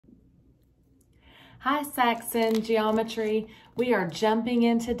Hi Saxon Geometry. We are jumping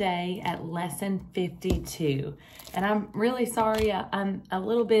in today at lesson 52. And I'm really sorry, I'm a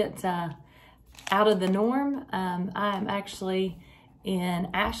little bit out of the norm. I'm actually in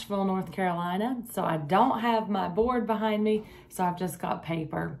Asheville, North Carolina, so I don't have my board behind me, so I've just got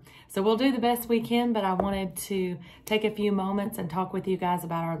paper. So we'll do the best we can, but I wanted to take a few moments and talk with you guys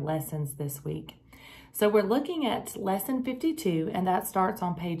about our lessons this week. So we're looking at lesson 52, and that starts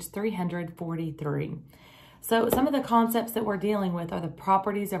on page 343. So some of the concepts that we're dealing with are the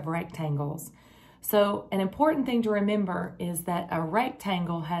properties of rectangles. So an important thing to remember is that a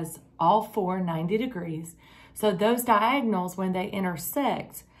rectangle has all four 90 degrees. So those diagonals, when they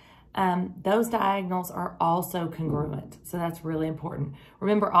intersect, those diagonals are also congruent. So that's really important.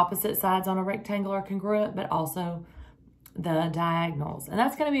 Remember, opposite sides on a rectangle are congruent, but also the diagonals. And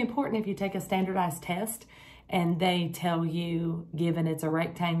that's going to be important if you take a standardized test and they tell you, given it's a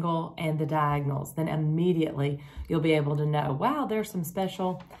rectangle and the diagonals, then immediately you'll be able to know, wow, there's some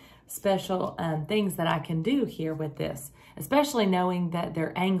special things that I can do here with this, especially knowing that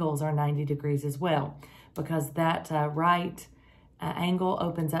their angles are 90 degrees as well, because that right angle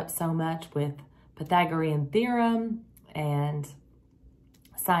opens up so much with Pythagorean theorem and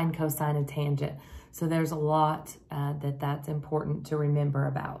sine, cosine, and tangent. So there's a lot that's important to remember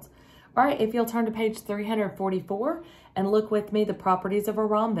about. All right, if you'll turn to page 344 and look with me the properties of a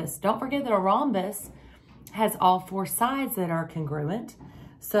rhombus. Don't forget that a rhombus has all four sides that are congruent.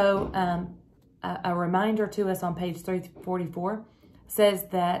 So a reminder to us on page 344 says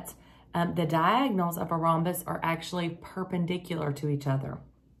that the diagonals of a rhombus are actually perpendicular to each other.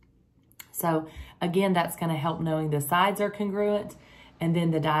 So again, that's going to help knowing the sides are congruent, and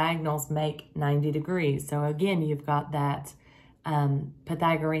then the diagonals make 90 degrees. So again, you've got that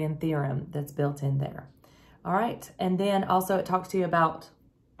Pythagorean theorem that's built in there. All right, and then also it talks to you about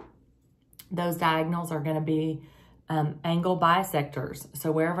those diagonals are going to be angle bisectors.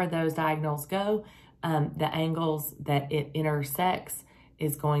 So wherever those diagonals go, the angles that it intersects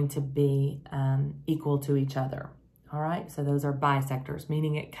is going to be equal to each other. All right, so those are bisectors,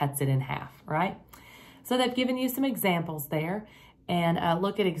 meaning it cuts it in half, right? So they've given you some examples there. And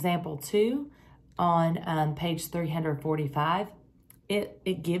look at example 2 on page 345.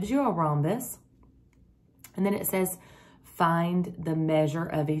 It gives you a rhombus, and then it says, find the measure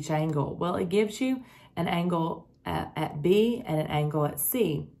of each angle. Well, it gives you an angle at B and an angle at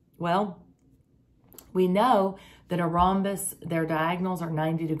C. Well, we know that a rhombus, their diagonals are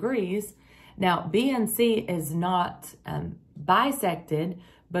 90 degrees. Now, B and C is not bisected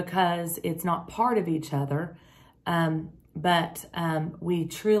because it's not part of each other. But we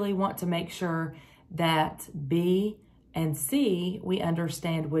truly want to make sure that B and C, we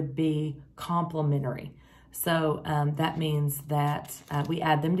understand, would be complementary. So that means that we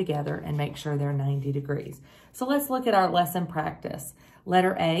add them together and make sure they're 90 degrees. So let's look at our lesson practice.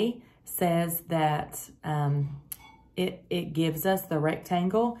 Letter A says that it gives us the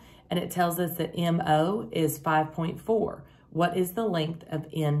rectangle, and it tells us that MO is 5.4. What is the length of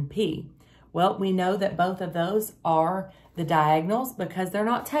NP? Well, we know that both of those are the diagonals because they're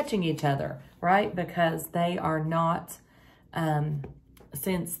not touching each other, right? Because they are not,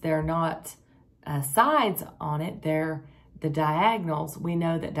 since they're not sides on it, they're the diagonals. We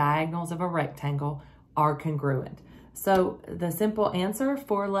know that diagonals of a rectangle are congruent. So the simple answer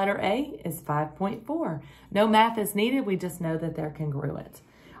for letter A is 5.4. No math is needed. We just know that they're congruent.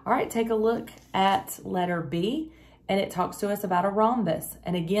 All right, take a look at letter B. And it talks to us about a rhombus.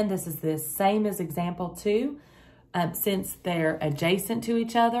 And again, this is the same as example 2. Since they're adjacent to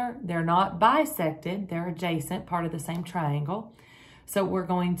each other, they're not bisected, they're adjacent, part of the same triangle. So we're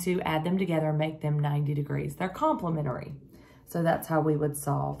going to add them together and make them 90 degrees. They're complementary. So that's how we would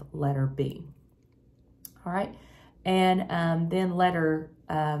solve letter B. All right, and then letter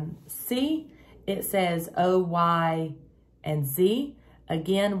C, it says O, Y, and Z.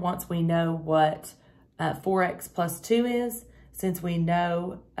 Again, once we know what 4x plus 2 is, since we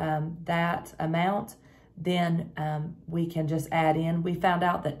know that amount, then we can just add in. We found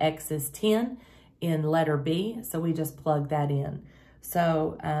out that x is 10 in letter B, so we just plug that in.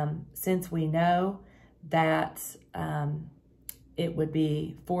 So since we know that it would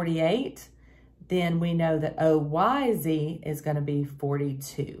be 48, then we know that OYZ is going to be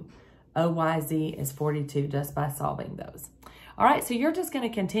 42. OYZ is 42 just by solving those. All right, so you're just going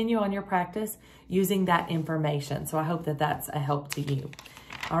to continue on your practice using that information. So I hope that that's a help to you.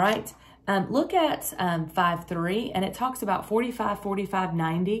 All right, look at 5.3, and it talks about 45, 45,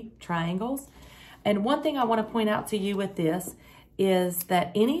 90 triangles. And one thing I want to point out to you with this is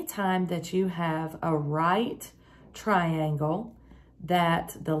that anytime that you have a right triangle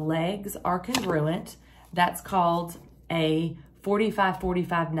that the legs are congruent, that's called a 45,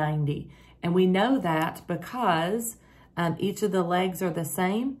 45, 90. And we know that because each of the legs are the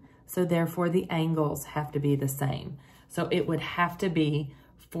same, so therefore the angles have to be the same. So it would have to be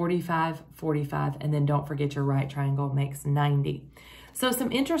 45, 45, and then don't forget your right triangle makes 90. So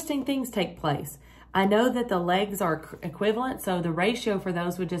some interesting things take place. I know that the legs are equivalent, so the ratio for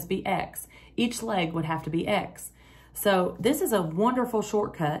those would just be X. Each leg would have to be X. So this is a wonderful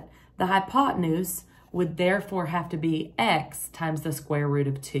shortcut. The hypotenuse would therefore have to be X times the square root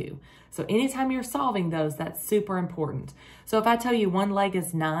of 2. So anytime you're solving those, that's super important. So if I tell you one leg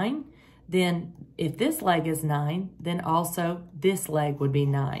is 9, then if this leg is 9, then also this leg would be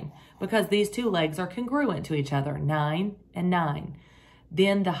 9 because these two legs are congruent to each other, 9 and 9.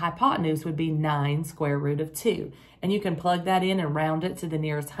 Then the hypotenuse would be 9 square root of 2. And you can plug that in and round it to the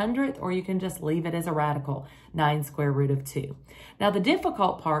nearest hundredth, or you can just leave it as a radical, 9 square root of 2. Now the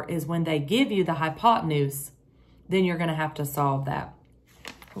difficult part is when they give you the hypotenuse, then you're gonna have to solve that.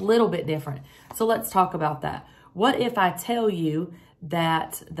 A little bit different. So let's talk about that. What if I tell you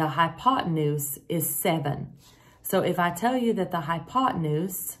that the hypotenuse is 7? So if I tell you that the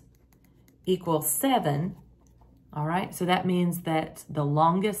hypotenuse equals 7, all right, so that means that the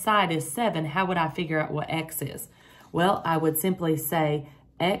longest side is 7. How would I figure out what X is? Well, I would simply say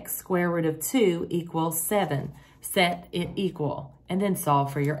X square root of 2 equals 7. Set it equal, and then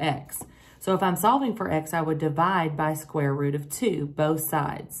solve for your X. So if I'm solving for X, I would divide by square root of 2, both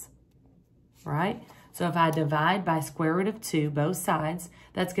sides, right? So if I divide by square root of 2, both sides,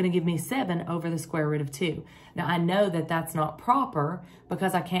 that's going to give me 7 over the square root of 2. Now, I know that that's not proper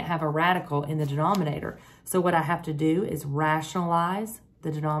because I can't have a radical in the denominator. So what I have to do is rationalize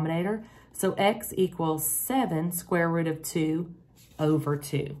the denominator. So X equals 7 square root of 2 over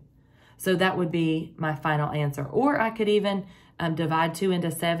 2. So that would be my final answer. Or I could even divide 2 into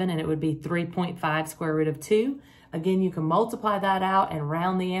 7, and it would be 3.5 square root of 2. Again, you can multiply that out and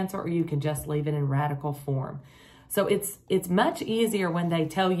round the answer, or you can just leave it in radical form. So it's much easier when they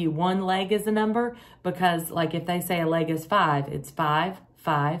tell you one leg is a number, because like if they say a leg is 5, it's 5,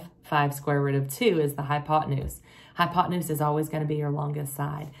 5, 5 square root of 2 is the hypotenuse. Hypotenuse is always going to be your longest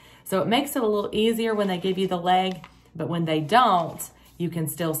side. So it makes it a little easier when they give you the leg, but when they don't, you can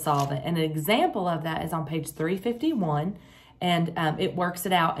still solve it. And an example of that is on page 351. And it works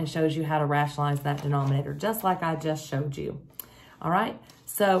it out and shows you how to rationalize that denominator, just like I just showed you. All right,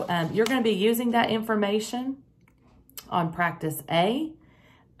 so you're going to be using that information on practice A,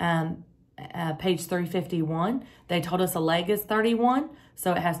 page 351. They told us a leg is 31,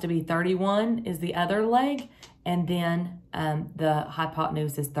 so it has to be 31 is the other leg, and then the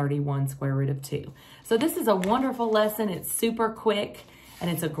hypotenuse is 31 square root of 2. So this is a wonderful lesson. It's super quick, and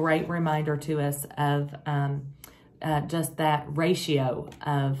it's a great reminder to us of just that ratio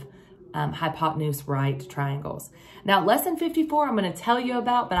of hypotenuse right triangles. Now, lesson 54 I'm going to tell you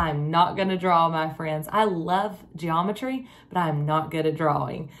about, but I'm not going to draw, my friends. I love geometry, but I'm not good at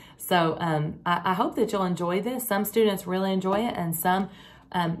drawing. So I hope that you'll enjoy this. Some students really enjoy it, and some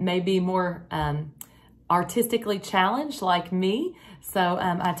may be more artistically challenged like me. So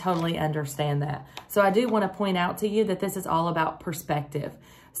I totally understand that. So I do want to point out to you that this is all about perspective.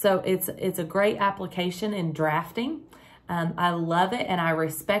 So it's a great application in drafting. I love it and I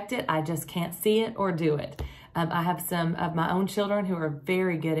respect it. I just can't see it or do it. I have some of my own children who are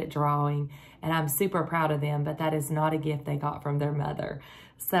very good at drawing, and I'm super proud of them, but that is not a gift they got from their mother.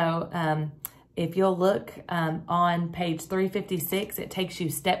 So if you'll look on page 356, it takes you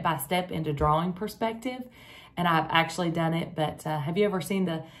step by step into drawing perspective. And I've actually done it, but have you ever seen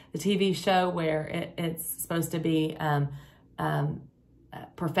the TV show where it's supposed to be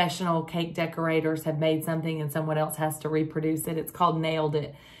professional cake decorators have made something and someone else has to reproduce it? It's called Nailed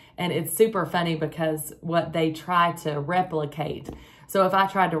It. And it's super funny because what they try to replicate. So if I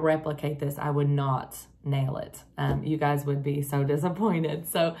tried to replicate this, I would not nail it. You guys would be so disappointed.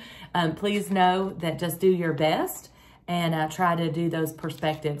 So please know that just do your best and try to do those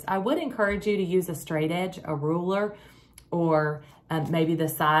perspectives. I would encourage you to use a straight edge, a ruler, or maybe the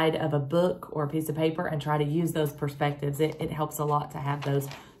side of a book or a piece of paper and try to use those perspectives. It helps a lot to have those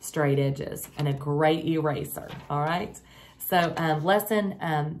straight edges and a great eraser, all right? So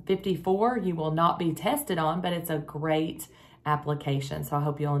lesson 54, you will not be tested on, but it's a great application, so I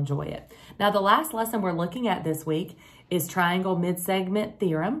hope you'll enjoy it. Now, the last lesson we're looking at this week is triangle mid-segment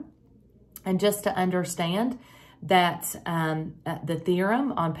theorem. And just to understand that the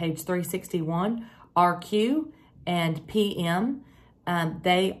theorem on page 361, RQ and PM,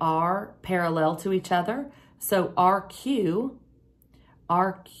 they are parallel to each other. So RQ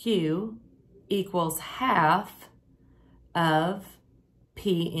equals half of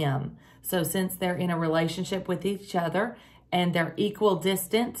PM. So since they're in a relationship with each other and they're equal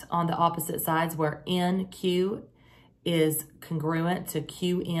distant on the opposite sides where NQ is congruent to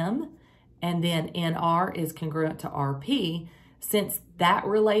QM and then NR is congruent to RP, since that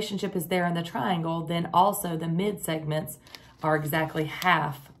relationship is there in the triangle, then also the mid segments are exactly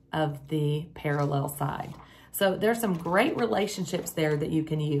half of the parallel side. So there's some great relationships there that you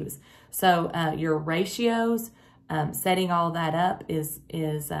can use. So your ratios, setting all that up is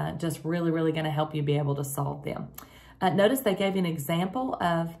just really, really going to help you be able to solve them. Notice they gave you an example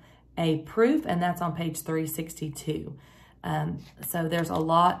of a proof, and that's on page 362. So there's a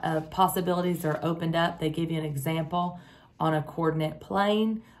lot of possibilities that are opened up. They give you an example on a coordinate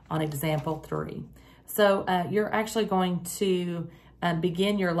plane on example 3. So you're actually going to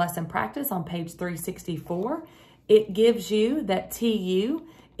begin your lesson practice on page 364. It gives you that TU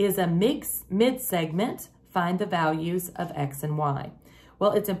is a mid-segment. Find the values of X and Y.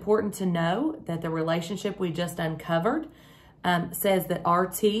 Well, it's important to know that the relationship we just uncovered says that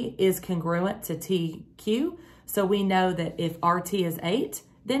RT is congruent to TQ. So we know that if RT is 8,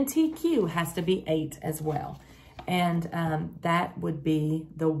 then TQ has to be 8 as well. And that would be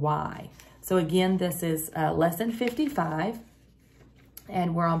the Y. So again, this is lesson 55,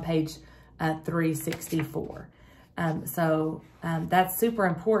 and we're on page 364. That's super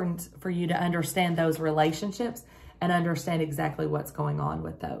important for you to understand those relationships and understand exactly what's going on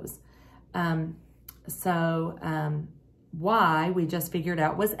with those. Y, we just figured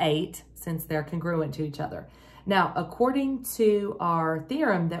out, was 8 since they're congruent to each other. Now, according to our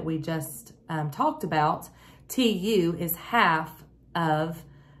theorem that we just talked about, TU is half of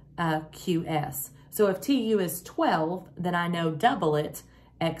QS. So if TU is 12, then I know double it,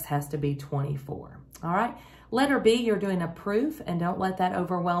 X has to be 24. All right. Letter B, you're doing a proof, and don't let that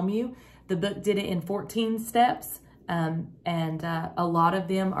overwhelm you. The book did it in 14 steps, and a lot of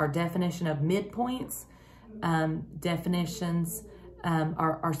them are definition of midpoints. Definitions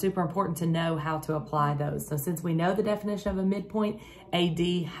are super important to know how to apply those. So since we know the definition of a midpoint, AD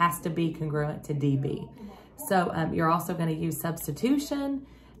has to be congruent to DB. So you're also going to use substitution,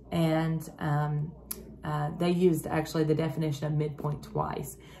 and they used actually the definition of midpoint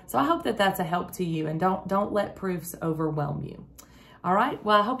twice. So I hope that that's a help to you, and don't let proofs overwhelm you. All right,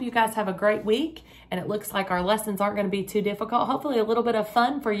 well, I hope you guys have a great week, and it looks like our lessons aren't going to be too difficult. Hopefully a little bit of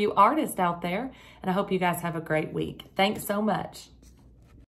fun for you artists out there, and I hope you guys have a great week. Thanks so much.